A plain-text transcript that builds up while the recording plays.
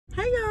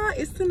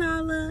it's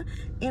Tanala,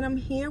 and I'm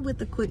here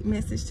with a quick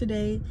message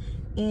today,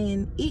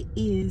 and it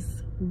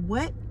is,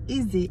 what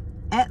is it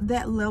at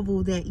that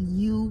level that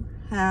you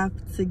have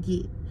to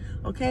get?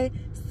 Okay,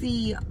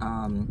 see,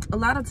 a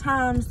lot of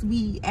times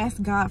we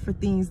ask God for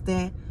things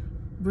that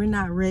we're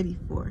not ready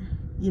for,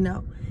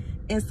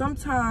 and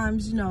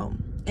sometimes,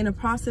 in the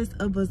process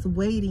of us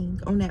waiting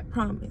on that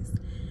promise,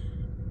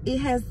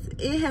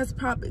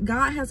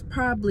 God has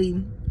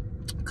probably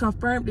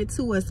confirmed it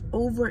to us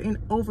over and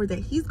over that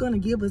he's going to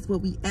give us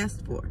what we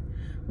asked for,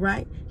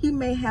 right? He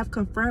may have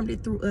confirmed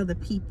it through other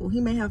people. He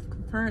may have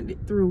confirmed it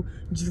through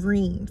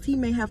dreams. He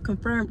may have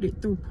confirmed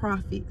it through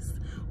prophets,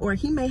 or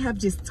he may have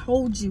just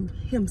told you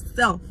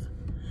himself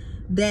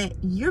that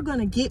you're going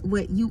to get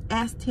what you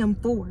asked him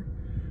for.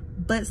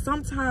 But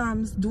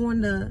sometimes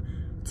during the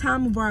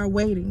time of our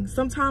waiting,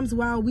 sometimes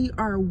while we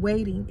are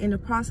waiting, in the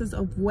process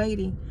of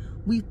waiting,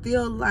 we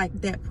feel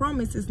like that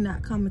promise is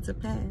not coming to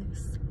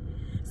pass.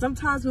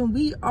 Sometimes when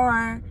we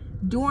are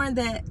during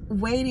that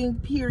waiting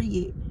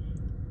period,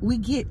 we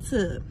get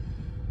to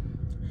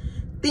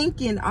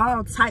thinking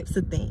all types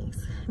of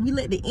things. We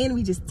let the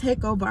enemy just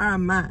take over our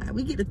mind.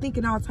 We get to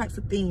thinking all types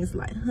of things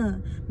like,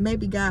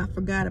 maybe God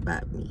forgot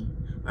about me.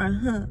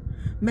 Or,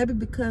 maybe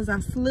because I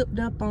slipped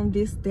up on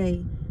this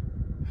day,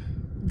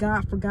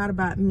 God forgot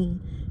about me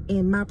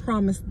and my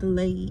promise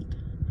delayed.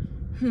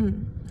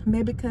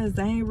 Maybe because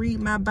I ain't read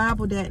my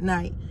Bible that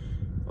night.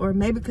 Or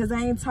maybe because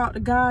I ain't talked to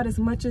God as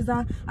much as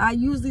I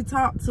usually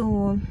talk to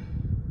him,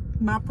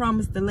 my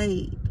promise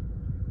delayed.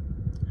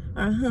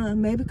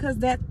 Maybe because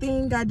that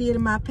thing I did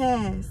in my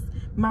past,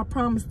 my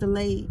promise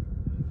delayed.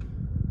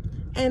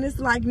 And it's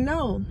like,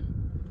 no.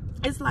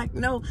 It's like,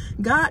 no,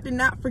 God did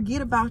not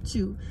forget about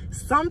you.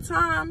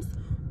 Sometimes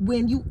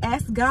when you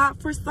ask God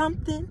for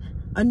something,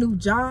 a new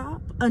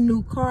job, a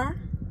new car,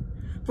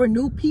 for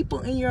new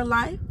people in your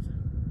life,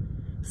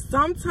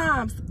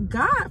 sometimes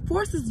God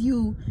forces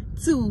you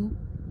to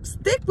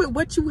stick with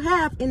what you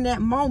have in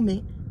that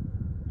moment,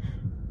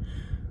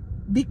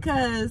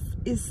 because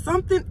it's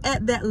something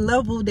at that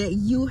level that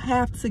you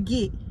have to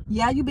get.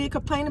 Yeah, you been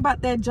complaining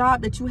about that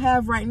job that you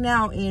have right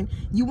now, and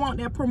you want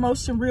that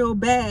promotion real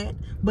bad,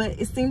 but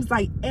it seems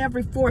like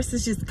every force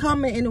is just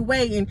coming in the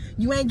way and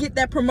you ain't get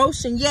that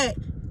promotion yet.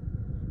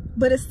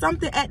 But it's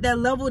something at that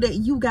level that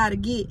you gotta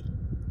get.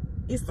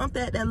 It's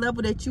something at that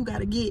level that you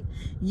gotta get.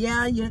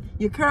 Yeah,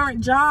 your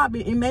current job,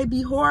 it may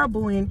be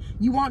horrible, and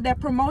you want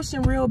that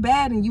promotion real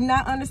bad, and you're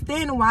not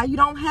understanding why you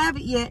don't have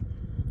it yet.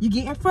 You're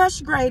getting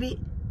frustrated.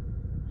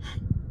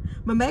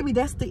 But maybe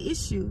that's the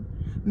issue.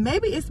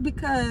 Maybe it's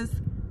because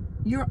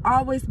you're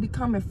always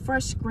becoming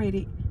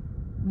frustrated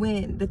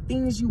when the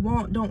things you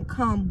want don't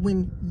come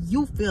when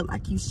you feel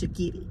like you should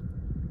get it.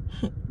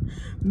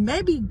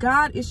 Maybe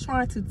God is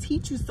trying to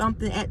teach you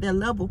something at that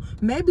level.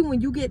 Maybe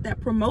when you get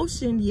that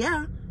promotion,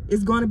 yeah,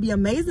 it's going to be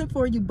amazing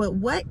for you. But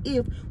what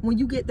if when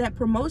you get that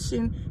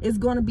promotion, it's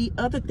going to be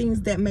other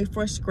things that may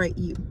frustrate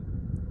you?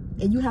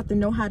 And you have to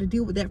know how to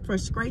deal with that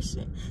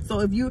frustration. So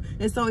if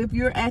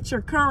you're at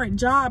your current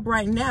job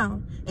right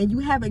now and you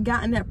haven't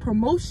gotten that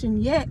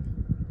promotion yet,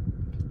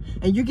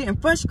 and you're getting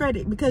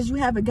frustrated because you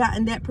haven't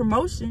gotten that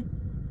promotion,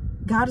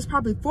 God is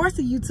probably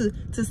forcing you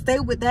to stay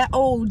with that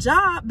old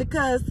job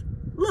because,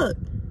 look,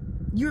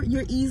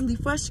 you're easily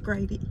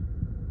frustrated.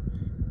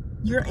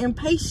 You're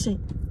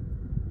impatient.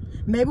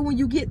 Maybe when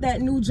you get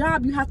that new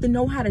job, you have to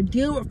know how to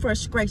deal with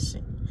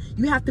frustration.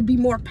 You have to be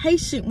more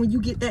patient when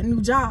you get that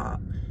new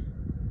job.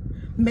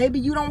 Maybe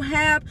you don't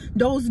have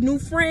those new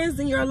friends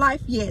in your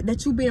life yet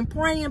that you've been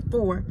praying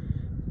for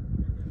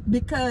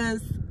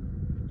because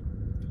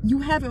you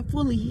haven't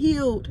fully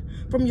healed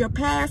from your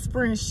past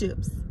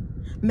friendships.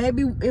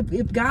 Maybe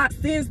if God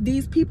sends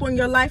these people in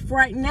your life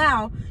right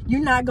now, you're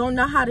not going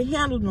to know how to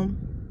handle them.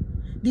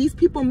 These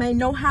people may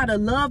know how to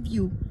love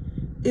you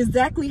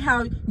exactly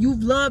how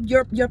you've loved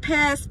your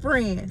past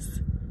friends.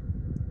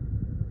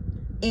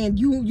 And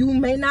you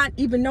may not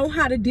even know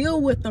how to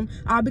deal with them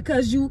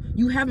because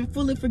you haven't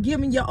fully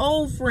forgiven your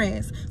old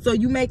friends. So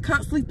you may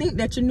constantly think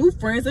that your new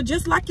friends are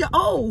just like your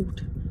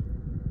old.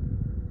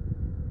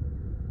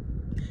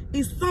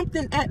 It's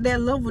something at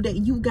that level that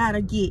you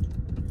gotta get.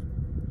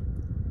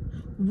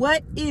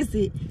 What is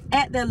it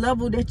at that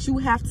level that you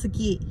have to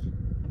get?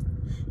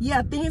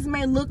 Yeah, things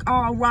may look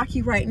all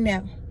rocky right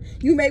now.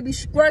 You may be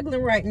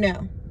struggling right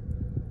now.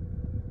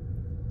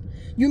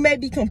 You may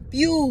be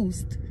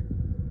confused.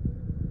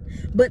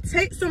 But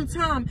take some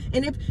time,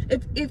 and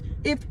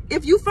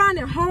if you find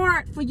it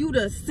hard for you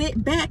to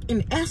sit back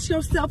and ask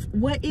yourself,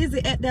 what is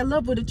it at that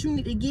level that you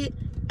need to get?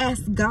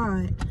 Ask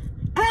God.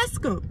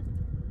 Ask him.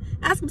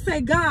 Ask him,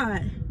 say,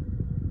 God.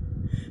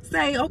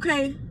 Say,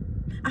 okay,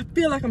 I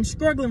feel like I'm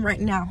struggling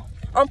right now.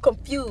 I'm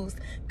confused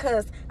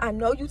because I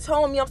know you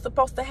told me I'm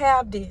supposed to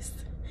have this.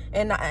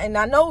 And I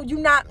know you're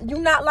not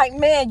like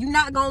man, you're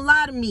not gonna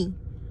lie to me.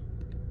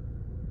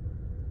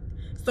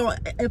 So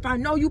if I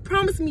know you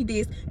promised me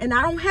this and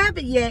I don't have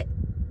it yet,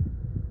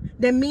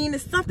 that means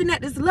it's something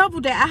at this level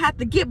that I have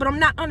to get, but I'm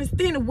not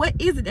understanding what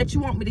is it that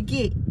you want me to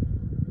get.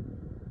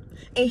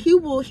 And he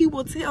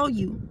will tell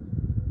you.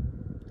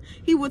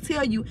 He will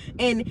tell you.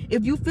 And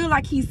if you feel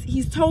like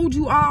he's told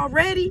you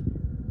already,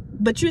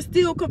 but you're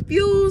still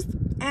confused,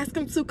 ask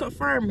him to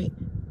confirm it.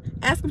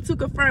 Ask him to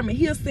confirm it.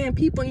 He'll send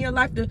people in your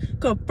life to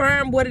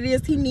confirm what it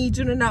is he needs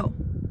you to know.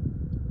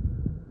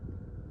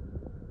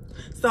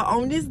 So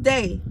on this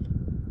day,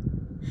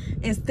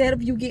 instead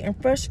of you getting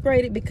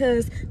frustrated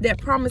because that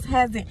promise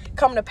hasn't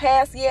come to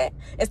pass yet,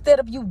 instead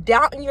of you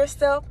doubting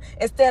yourself,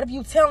 instead of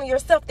you telling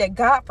yourself that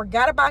God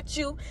forgot about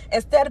you,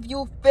 instead of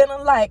you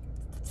feeling like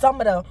some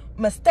of the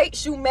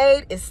mistakes you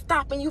made is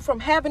stopping you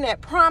from having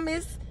that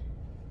promise,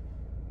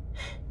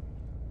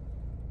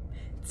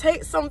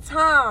 take some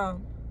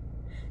time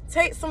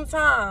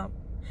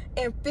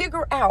and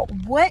figure out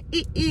what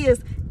it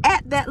is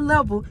at that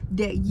level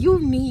that you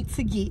need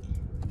to get.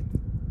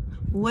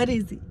 What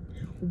is it?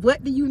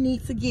 What do you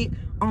need to get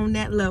on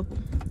that level?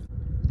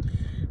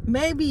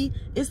 Maybe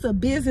it's a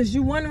business.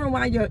 You're wondering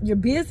why your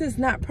business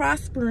not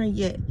prospering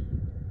yet.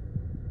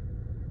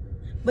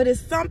 But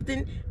it's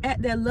something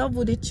at that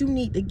level that you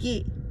need to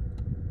get.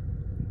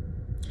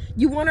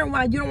 You're wondering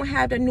why you don't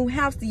have that new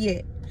house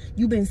yet.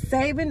 You've been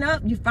saving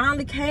up. You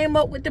finally came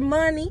up with the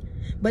money.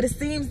 But it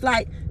seems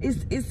like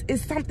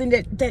it's something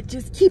that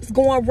just keeps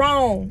going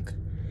wrong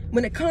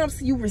when it comes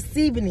to you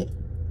receiving it.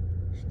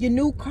 Your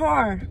new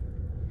car.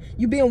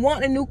 You've been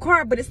wanting a new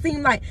car, but it seems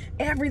like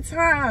every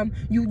time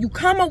you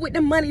come up with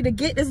the money to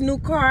get this new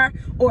car,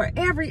 or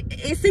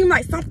it seems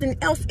like something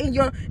else in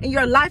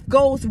your life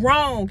goes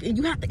wrong, and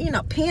you have to end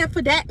up paying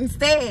for that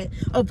instead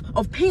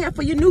of paying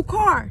for your new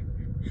car.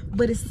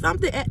 But it's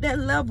something at that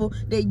level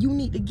that you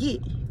need to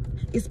get.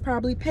 It's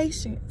probably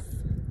patience.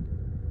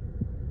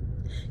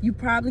 You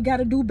probably got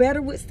to do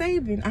better with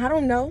saving. I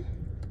don't know.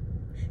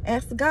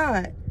 Ask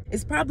God.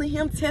 It's probably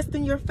him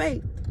testing your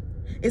faith.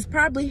 It's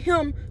probably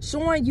him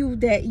showing you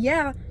that,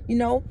 yeah, you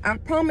know, I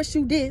promise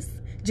you this.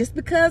 Just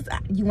because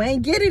you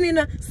ain't getting in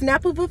a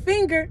snap of a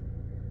finger,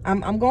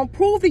 I'm going to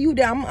prove to you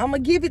that I'm going to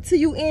give it to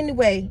you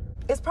anyway.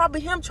 It's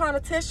probably him trying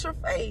to test your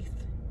faith.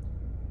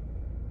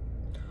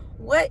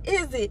 What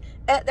is it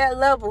at that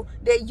level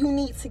that you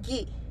need to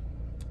get?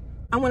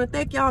 I want to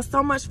thank y'all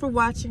so much for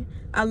watching.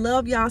 I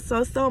love y'all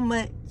so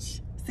much.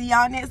 See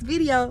y'all next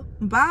video.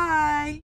 Bye.